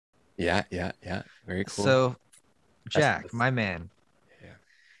Yeah. Very cool. So, Jack, That's my man,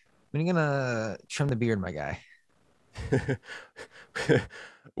 when are you gonna trim the beard, my guy? yeah.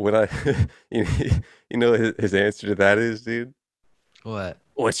 What I you, you know his answer to that is, dude. What?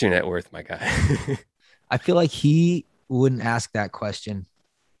 What's your net worth, my guy? I feel like he wouldn't ask that question.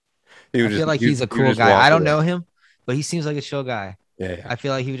 He I would just feel like he's a he would cool just guy. I don't waffle know him, but he seems like a chill guy. Yeah. I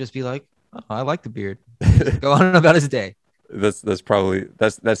feel like he would just be like, "Oh, I like the beard," and just go on about his day. That's probably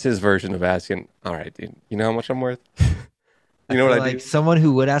that's his version of asking, all right, dude, you know how much I'm worth? I You know what feel I like do? someone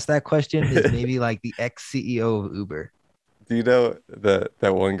who would ask that question is maybe like the ex CEO of Uber. Do you know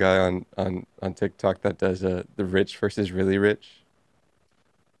that one guy on TikTok that does the rich versus really rich?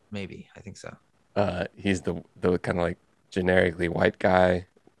 Maybe I think so. He's the kind of like generically white guy,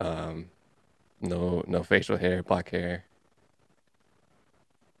 um, no facial hair, black hair.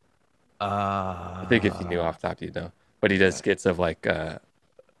 I think if you knew Uh, off top, you'd know. But he does yeah. skits of like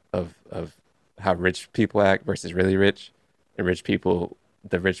of how rich people act versus really rich. And rich people,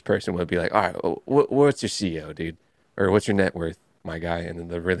 the rich person would be like, all right, what's your CEO, dude? Or what's your net worth, my guy? And then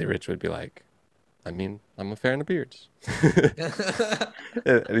the really rich would be like, I mean, I'm a fan of beards.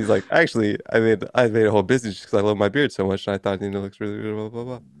 And he's like, actually, I made a whole business because I love my beard so much, and I thought, it looks really good, blah blah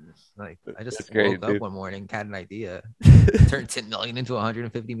blah. Like I just It's woke great, up dude. one morning, had an idea, turned 10 million into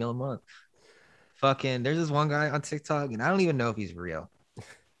 150 mil a month. Fucking, there's this one guy on TikTok, and I don't even know if he's real,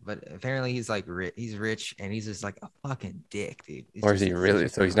 but apparently he's like he's rich, and he's just like a fucking dick, dude. He's Or is just he like such really? a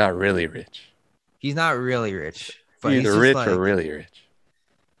So he's cunt. not really rich. He's not really rich, but He's he's either just rich or like, really rich.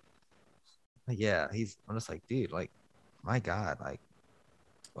 yeah, he's. I'm just like, dude, like, my God, like,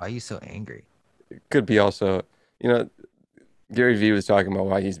 why are you so angry? Could be also, you know, Gary Vee was talking about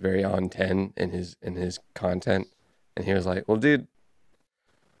why he's very on 10 in his content. And he was like, well, dude,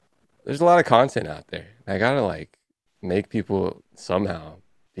 there's a lot of content out there. I gotta like make people somehow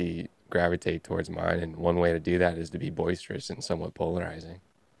be gravitate towards mine. And one way to do that is to be boisterous and somewhat polarizing.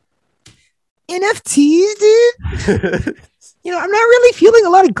 NFTs, dude. I'm not really feeling a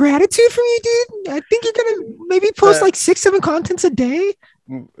lot of gratitude from you, dude. I think you're gonna maybe post Uh, like 6, 7 contents a day.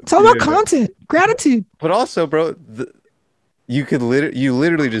 It's all about yeah. content, gratitude. But also, bro, you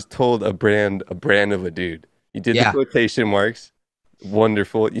literally just told a brand of a dude. You did the Yeah. quotation marks.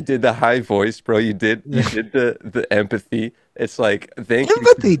 Wonderful. You did the high voice, bro. You did the empathy. It's like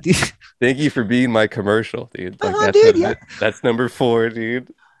Empathy, dude. thank you for being my commercial, dude. Like Dude, yeah. that's number 4,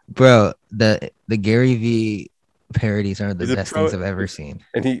 dude. Bro, the Gary V parodies are the He's a best things pro I've ever seen.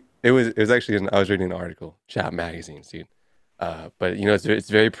 and he it was actually I was reading an article, Chat Magazines, dude. But you know it's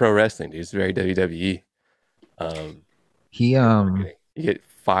very pro wrestling, dude. It's very WWE. Um He Great marketing. You get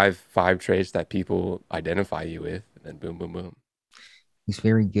five traits that people identify you with, and then boom, boom, boom. he's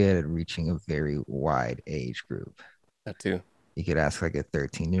very good at reaching a very wide age group. That too. You could ask like a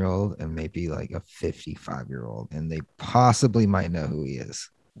 13-year-old and maybe like a 55-year-old, and they possibly might know who he is.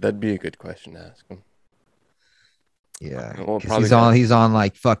 That'd be a good question to ask him. Yeah, Well, because probably got he's on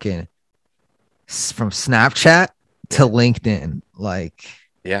like fucking from Snapchat to yeah, LinkedIn. Like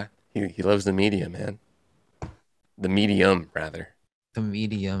yeah. He loves the media, man. The medium, rather. the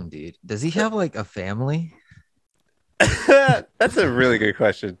medium, dude. Does he have like a family? That's a really good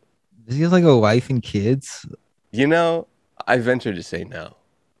question. Does he have like a wife and kids? You know, I venture to say no.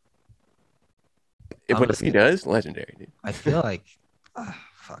 I'm But if just he kidding. does, legendary, dude. I feel like,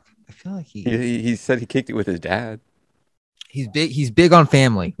 fuck. I feel like He said he kicked it with his dad. he's big. He's big on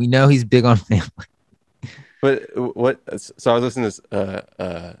family. We know he's big on family. But what? So I was listening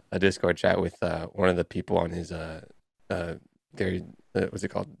to a Discord chat with one of the people on his uh Gary what's it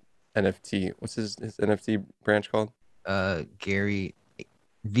called, NFT. What's his NFT branch called? Gary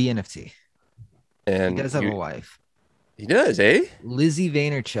VNFT. He And does have a wife, he does, eh? Lizzie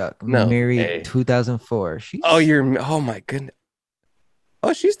Vaynerchuk, No, married eh? 2004. Oh, She's oh my goodness.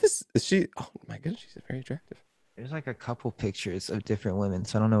 Oh, she's this. Is she? Oh my goodness, she's very attractive. There's like a couple pictures of different women,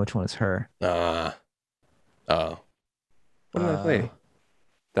 so I don't know which one is her. Oh, what did I Uh, say?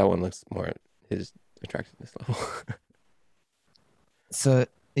 That one looks more at his attractiveness level. so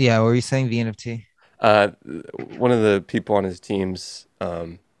yeah, what were you saying? VNFT? uh, one of the people on his teams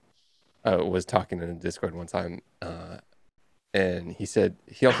was talking in a Discord one time, and he said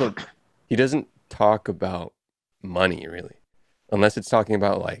he doesn't talk about money really, unless it's talking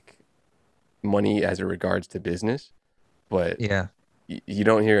about like money as it regards to business, but Yeah, you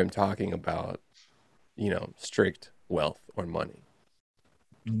don't hear him talking about strict wealth or money.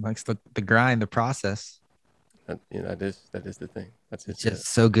 he likes the grind, the process. That is the thing. That's He's his. just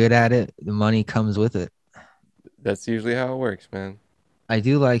so good at it. The money comes with it. That's usually how it works, man. I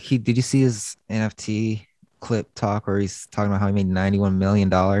do like he. Did you see his NFT? clip talk where he's talking about how he made $91 million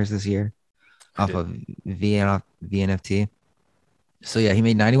this year I off did. of VNFT. So yeah, he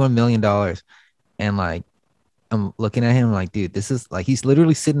made $91 million, and like I'm looking at him like, dude, this is like he's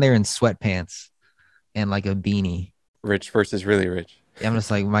literally sitting there in sweatpants and like a beanie. Rich versus really rich. I'm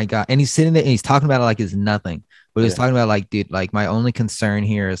just like, my God. And he's sitting there and he's talking about it like it's nothing. But he's Yeah, talking about like, dude, like my only concern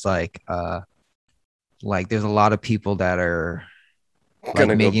here is like there's a lot of people that are like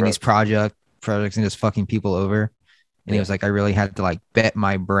gonna go making these broke. projects and just fucking people over. And he Yeah, was like, I really had to like bet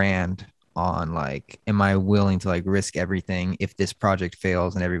my brand on like, am I willing to like risk everything if this project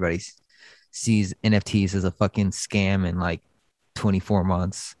fails and everybody sees NFTs as a fucking scam in like 24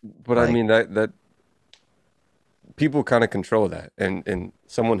 months? but I Like, mean that people kind of control that, and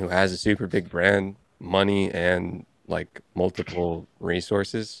someone who has a super big brand, money, and like multiple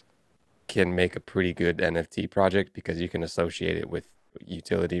resources can make a pretty good NFT project because you can associate it with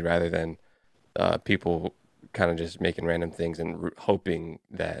utility rather than people kind of just making random things and hoping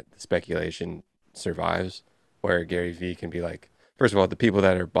that the speculation survives. Where Gary Vee can be like, first of all, the people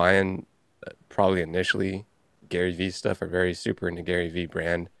that are buying probably initially Gary Vee stuff are very super into Gary Vee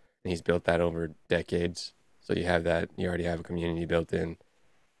brand, and he's built that over decades. So you have that, you already have a community built in.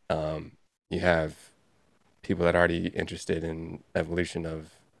 You have people that are already interested in evolution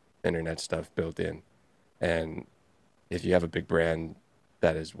of internet stuff built in. And if you have a big brand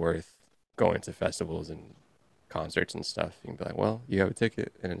that is worth going to festivals and concerts and stuff, you can be like, well, you have a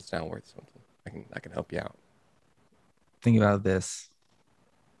ticket and it's now worth something. I can help you out. think about this.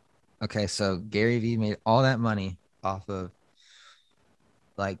 Okay, so Gary Vee made all that money off of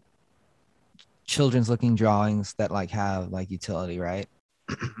like children's looking drawings that like have like utility, right?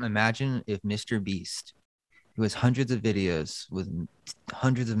 Imagine if Mr. Beast, who has hundreds of videos with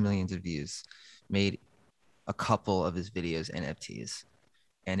hundreds of millions of views, made a couple of his videos NFTs.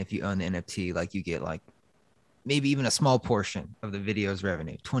 And if you own the NFT, like you get like maybe even a small portion of the video's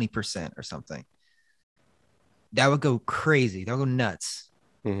revenue, 20% or something. That would go crazy. That would go nuts.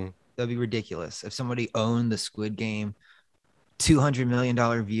 Hmm. That'd be ridiculous. If somebody owned the Squid Game $200 million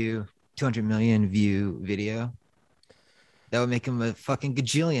view, 200 million view video, that would make him a fucking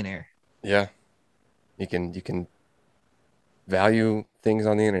gajillionaire. Yeah, you can value things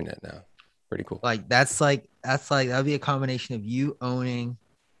on the internet now. Pretty cool. Like that'd be a combination of you owning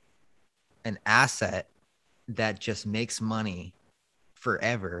an asset that just makes money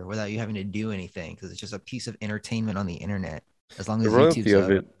forever without you having to do anything because it's just a piece of entertainment on the internet as long The as royalty YouTube's of up.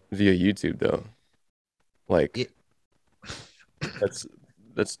 it via YouTube though, like It that's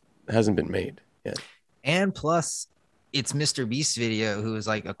that's hasn't been made yet. and plus it's Mr. Beast's video who is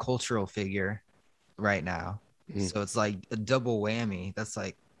like a cultural figure right now. Mhm. So it's like a double whammy. That's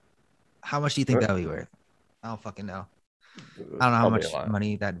like how much do you think that would be worth? I don't fucking know. I don't know how Probably a much lot.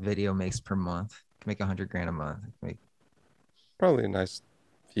 money that video makes per month. Can make 100 grand a month. Make, Probably a nice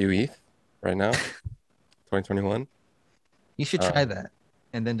few ETH right now, 2021. you should try Um, that,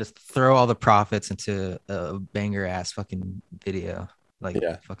 and then just throw all the profits into a banger ass fucking video, like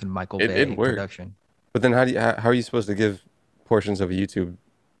yeah, fucking Michael it'd Bay work. production. But then how are you supposed to give portions of a YouTube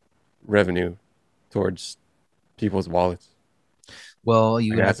revenue towards people's wallets? Well,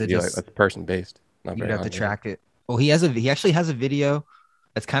 you Like it would has have to to be like just that's person based, not you would very have to automated. track it. Well, he actually has a video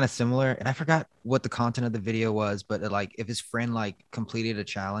that's kind of similar, and I forgot what the content of the video was, but like if his friend like completed a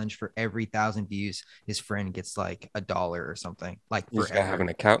challenge for every 1,000 views, his friend gets like $1 or something, like You just gotta have an forever.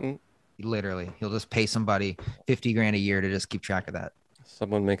 accountant. Literally, he'll just pay somebody 50 grand a year to just keep track of that.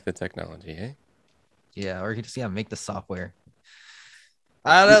 Someone make the technology, eh? Yeah, or he just make the software.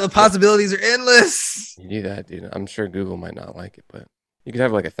 I don't know. The Yeah, possibilities are endless. you do that, dude. I'm sure Google might not like it, but you could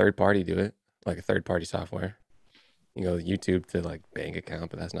have like a third party do it, like a third party software. You go YouTube to like bank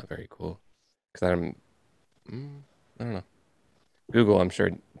account, but that's not very cool. Because mm, I don't know. Google, I'm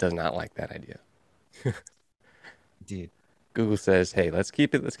sure, does not like that idea. Dude, Google says, "Hey, let's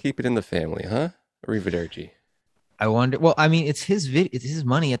keep it in the family, huh?" Arrivederci. I wonder. Well, I mean, it's his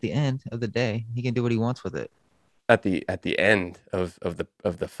money at the end of the day. He can do what he wants with it. At the end of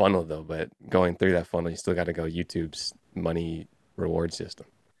the funnel though, but going through that funnel, you still got to go YouTube's money reward system.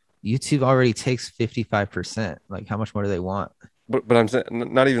 YouTube already takes 55%. Like, how much more do they want? But I'm saying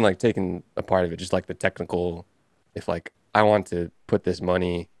not even like taking a part of it, just like the technical. If like I want to put this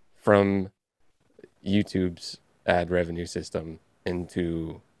money from YouTube's ad revenue system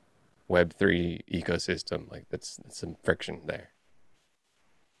into Web3 ecosystem, like that's some friction there.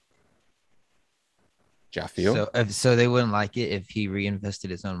 Ja feel? So they wouldn't like it if he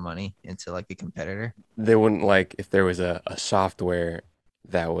reinvested his own money into like a competitor. They wouldn't like if there was a software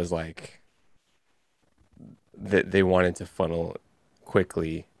that was like that they wanted to funnel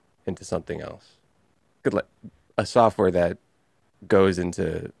quickly into something else. good like a software that goes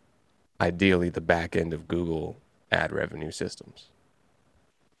into ideally the back end of Google ad revenue systems.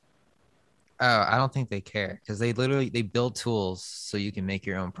 Oh, I don't think they care because they build tools so you can make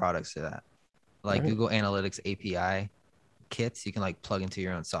your own products to that. Like Right. Google Analytics API kits, you can like plug into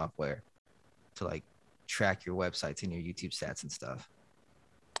your own software to like track your websites and your YouTube stats and stuff.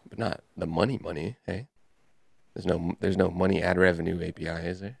 But not the money. Hey, there's no money ad revenue API,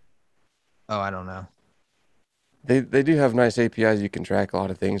 is there? Oh, I don't know. They do have nice APIs you can track a lot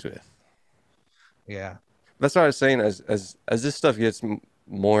of things with. Yeah. That's what I was saying. As this stuff gets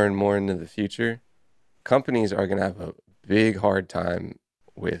more and more into the future, companies are gonna have a big hard time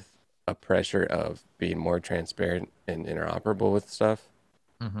with a pressure of being more transparent and interoperable with stuff.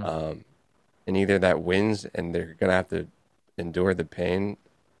 Hmm. Um, and either that wins, and they're gonna have to endure the pain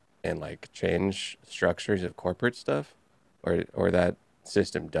and like change structures of corporate stuff, or that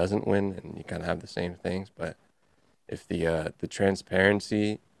system doesn't win, and you kind of have the same things. But if the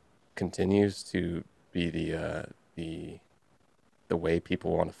transparency continues to be the the way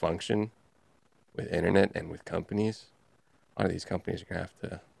people want to function with internet and with companies, a lot of these companies are gonna have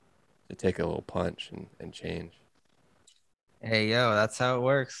to take a little punch and change. Hey, yo, that's how it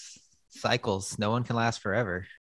works. Cycles. No one can last forever.